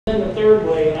Then the third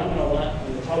way, and I'm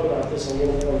going to talk about this a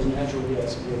little more, is natural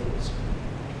gas vehicles.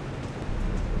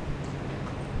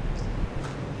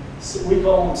 So we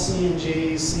call them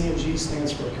CNGs. CNG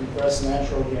stands for compressed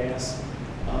natural gas.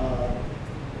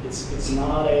 It's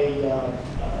not a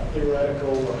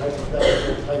theoretical or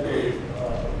hypothetical type of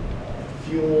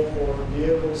fuel for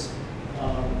vehicles.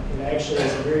 It actually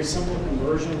is a very simple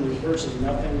conversion. There's virtually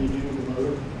nothing you do to the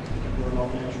motor to burn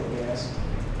off natural gas.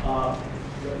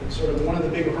 Sort of one of the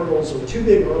big hurdles, or two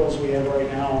big hurdles we have right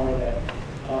now, are that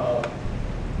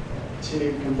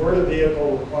to convert a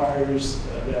vehicle requires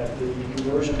that the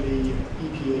conversion be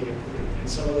EPA approved. And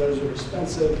some of those are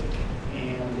expensive,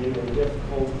 and they are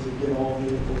difficult to get all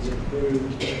vehicles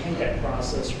approved. I think that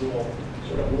process will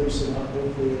sort of loosen up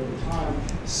hopefully over time.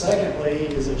 Secondly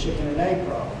is a chicken and egg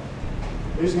problem.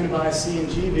 Who's going to buy a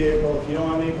CNG vehicle if you don't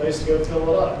have any place to go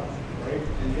fill it up? Right?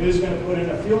 And who's going to put in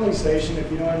a fueling station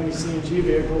if you don't have any CNG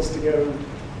vehicles to go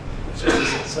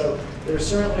service it? So there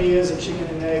certainly is a chicken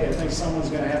and egg. I think someone's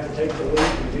going to have to take the lead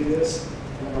and do this.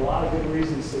 And there are a lot of good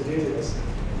reasons to do this.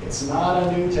 It's not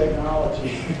a new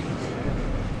technology.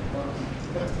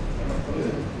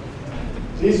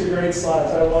 These are great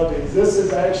slides. I love these. This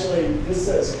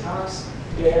says Cox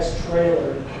Gas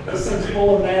Trailer. This thing's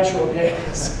full of natural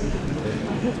gas.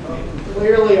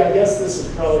 Clearly, I guess this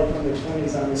is probably from the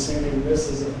 20s, I'm assuming this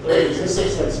is the 30s. This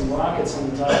looks like some rockets on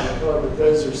the top of the car, but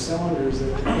those are cylinders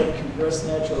that compress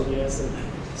natural gas.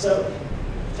 So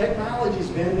technology's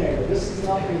been there. This is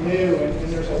nothing new,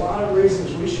 and there's a lot of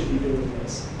reasons we should be doing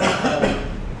this.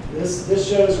 This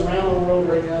shows around the world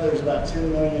right now there's about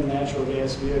 10 million natural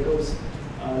gas vehicles.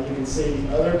 You can see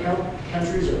other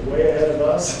countries are way ahead of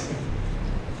us.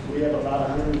 We have about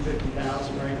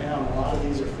 150,000 right now, and a lot of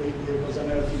these are fleet vehicles. I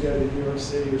know if you go to New York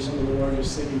City or some of the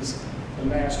largest cities, the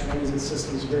mass transit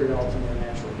systems very often are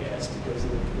natural gas because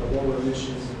of the lower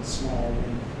emissions and small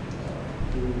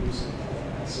dues and all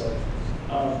that. So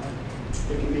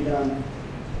it can be done.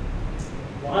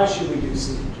 Why should we do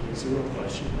CNG is a real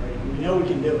question, right? We know we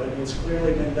can do it. It's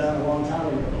clearly been done a long time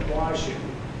ago, but why should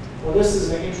we? Well, this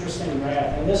is an interesting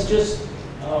graph, and this just,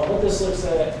 what this looks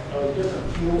at are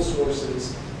different fuel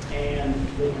sources and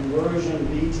the conversion,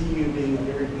 BTU being a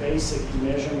very basic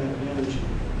measurement of energy,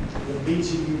 the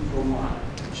BTU per mile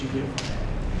that you get from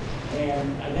that. And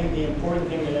I think the important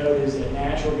thing to note is that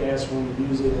natural gas, when we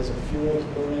use it as a fuel to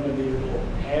burn in a vehicle,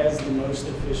 has the most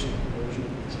efficient conversion of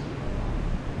BTU per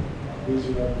mile. These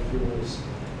are other fuels.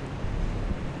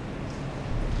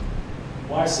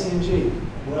 Why CNG?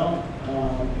 Well,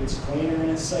 it's cleaner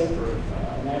and it's safer.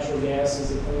 Natural gas is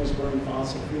the cleanest burning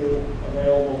fossil fuel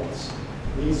available.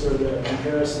 These are the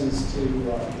comparisons to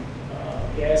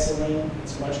gasoline.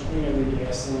 It's much cleaner than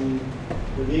gasoline.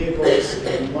 The vehicles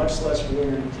have much less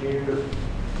wear and tear,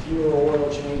 fewer oil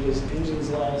changes, engines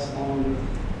last longer,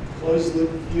 closed loop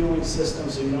fueling system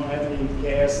so you don't have any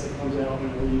gas that comes out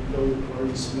whenever you fill your car,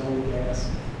 you smell the gas.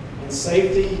 And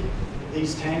safety,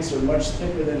 these tanks are much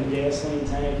thicker than a gasoline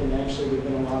tank, and actually there have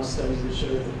been a lot of studies that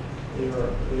show that they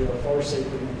are far safer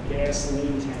than a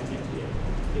gasoline tank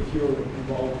if you're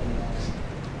involved in that.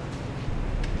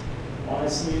 Why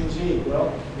CNG?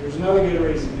 Well, there's another good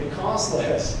reason. It costs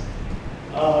less.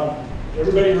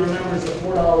 Everybody remembers the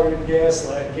 $4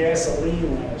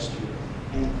 gasoline last year,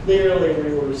 and clearly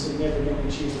we were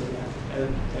significantly cheaper than that.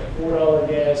 At $4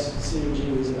 gas,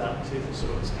 CNG was about $2, so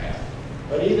it's half.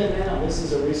 But even now, this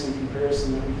is a recent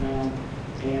comparison that we found,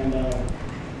 and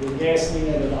with gasoline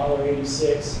at $1.86,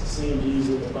 CNG's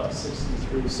at about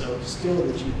 $1.63, so still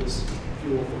the cheapest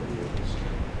fuel for vehicles.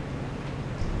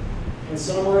 In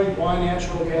summary, why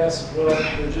natural gas? Well,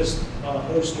 there are just a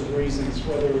host of reasons,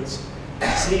 whether it's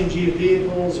CNG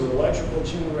vehicles or electrical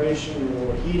generation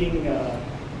or heating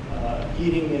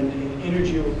and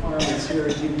energy requirements here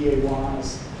at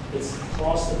UVA-wise. It's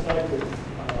cost effective,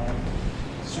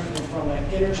 certainly from an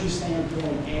energy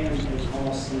standpoint and a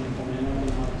cost standpoint and an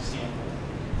economic standpoint.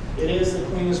 It is the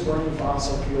cleanest burning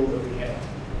fossil fuel that we have.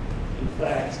 In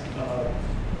fact,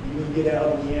 you can get out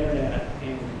on the internet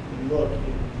and look.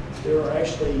 There are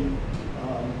actually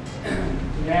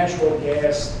natural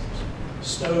gas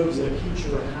stoves that heat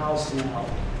your house now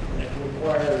that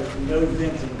require no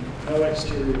venting, no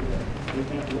exterior vent. You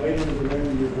vent right into the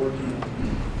room you're working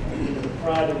in. The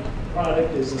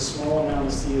product is a small amount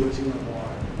of CO2 in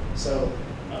water. So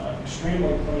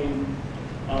extremely clean.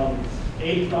 85%,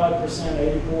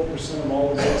 84% of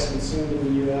all the gas consumed in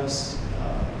the U.S.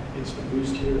 is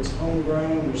produced here. It's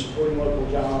homegrown. We're supporting local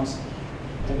jobs.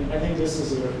 And I think this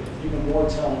is even more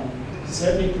telling.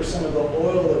 70% of the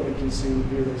oil that we consume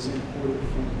here is imported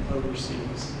from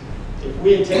overseas. If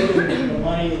we had taken the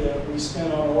money that we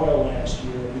spent on oil last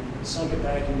year and sunk it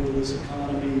back into this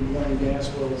economy, running gas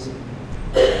wells in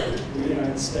the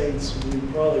United States, we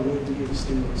probably wouldn't give a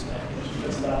stimulus package.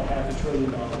 That's about $500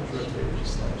 billion right there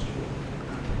just last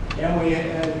year.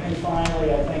 And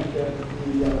finally, I think that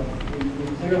we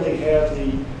clearly have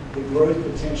the growth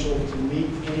potential to meet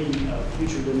any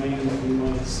future demand that we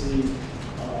might see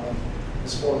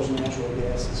as far as natural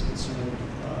gas is concerned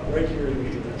right here in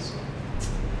the U.S.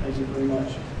 Thank you very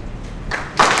much.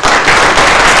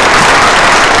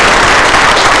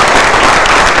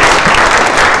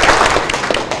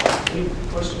 Any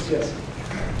questions? Yes.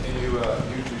 And you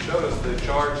showed us the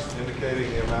charts indicating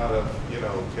the amount of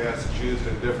gas that's used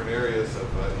in different areas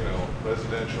of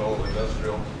residential,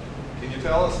 industrial. Can you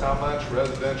tell us how much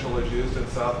residential is used in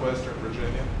southwestern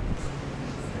Virginia?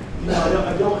 No,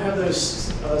 I don't have those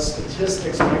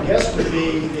statistics. My guess would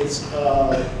be it's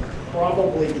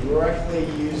probably directly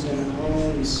used in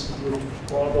homes would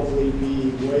probably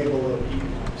be way below heat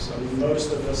pumps. I mean,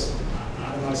 most of us,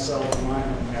 I myself in my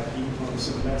home have heat pumps,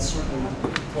 and that's certainly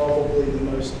probably the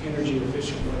most energy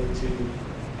efficient way to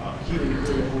heat and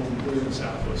cool a home here in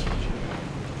Southwest Virginia.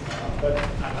 But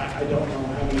I don't know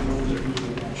how many homes are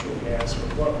using natural gas or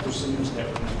what percentage that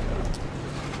would make up.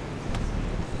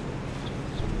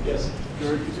 Yes?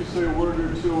 Jerry, could you say a word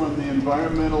or two on the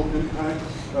environmental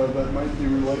impacts that might be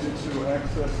related to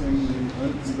accessing the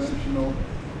unconventional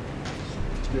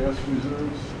gas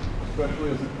reserves,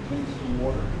 especially as it pertains to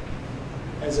water?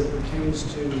 As it pertains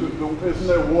to... Isn't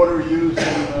there water used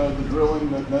in the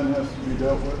drilling that then has to be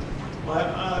dealt with?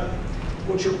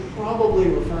 What you're probably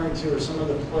referring to are some of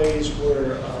the plays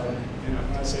where, when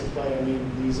I say play, I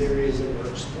mean these areas that we're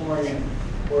exploring and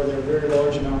where there are very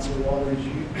large amounts of water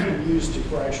used to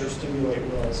fracture stimulate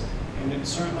wells. And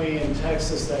certainly in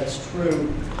Texas that's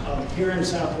true. Here in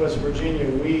Southwest Virginia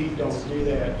we don't do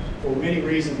that for many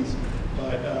reasons,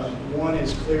 but one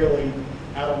is clearly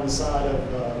out on the side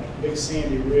of Big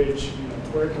Sandy Ridge.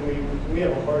 Where can we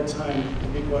have a hard time, to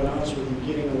be quite honest with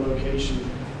you, getting a location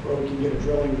where we can get a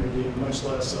drilling rig, much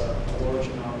less a large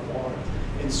amount of water.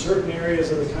 In certain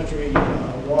areas of the country,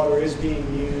 water is being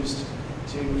used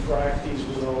to frack these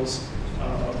wells.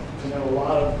 I know a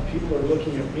lot of people are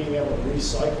looking at being able to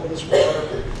recycle this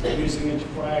water, using it to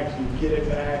frack, you get it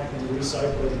back and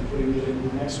recycle it and putting it into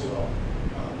the next well.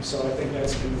 So I think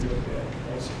that's been looked at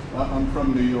also. I'm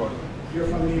from New York. You're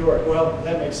from New York. Well,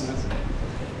 that makes sense.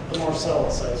 The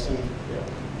Marcellus, I assume. Yeah.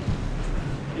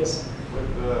 Yes?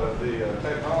 With the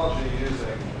technology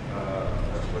using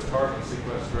with carbon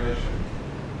sequestration,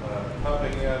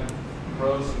 pumping in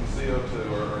frozen CO2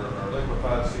 or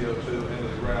liquefied CO2 into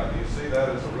the ground, do you see that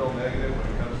as a real negative when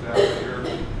it comes down to your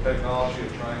technology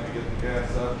of trying to get the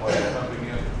gas up while you're pumping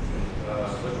in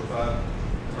liquefied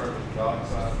carbon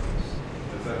dioxide?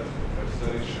 Have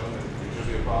studies shown that it could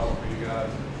be a problem for you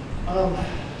guys?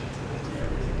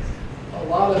 A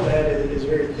lot of that is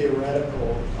very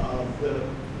theoretical.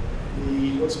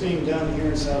 What's being done here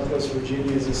in Southwest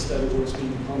Virginia is a study of what's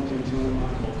being pumped into an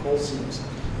amount called coal seams.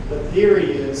 The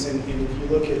theory is, and if you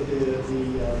look at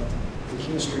the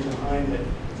chemistry behind it,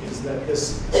 is that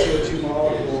this CO2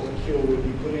 molecule would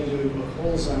be put into a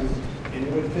coal zone and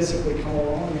it would physically come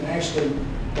along and actually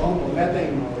bump a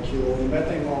methane molecule, and the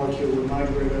methane molecule would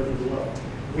migrate over the well.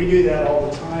 We do that all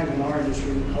the time in our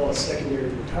industry. We call it secondary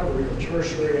recovery or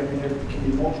tertiary. I mean, there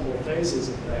can be multiple phases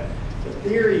of that. The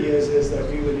theory is that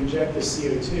we would inject the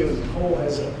CO2, and the coal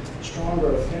has a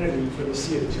stronger affinity for the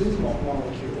CO2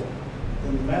 molecule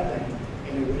than the methane,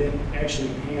 and it would then actually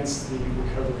enhance the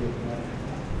recovery of the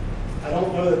methane. I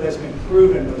don't know that that's been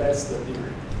proven, but that's the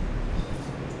theory.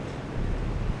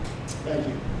 Thank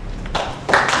you.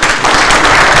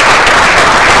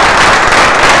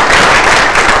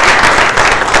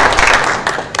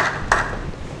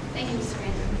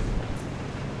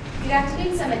 Good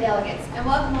afternoon, Summit delegates, and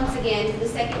welcome once again to the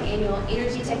second annual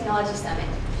Energy Technology Summit.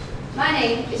 My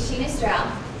name is Sheena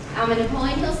Stroud. I'm a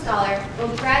Napoleon Hill Scholar and will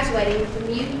be graduating from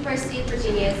the University of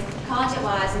Virginia's College at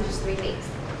Wise in just 3 weeks.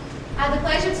 I have the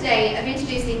pleasure today of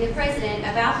introducing the president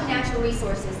of Alpha Natural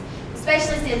Resources,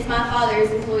 especially since my father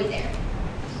is employed there.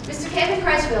 Mr. Kevin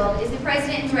Crutchfield is the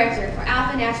president and director for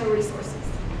Alpha Natural Resources.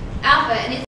 Alpha and its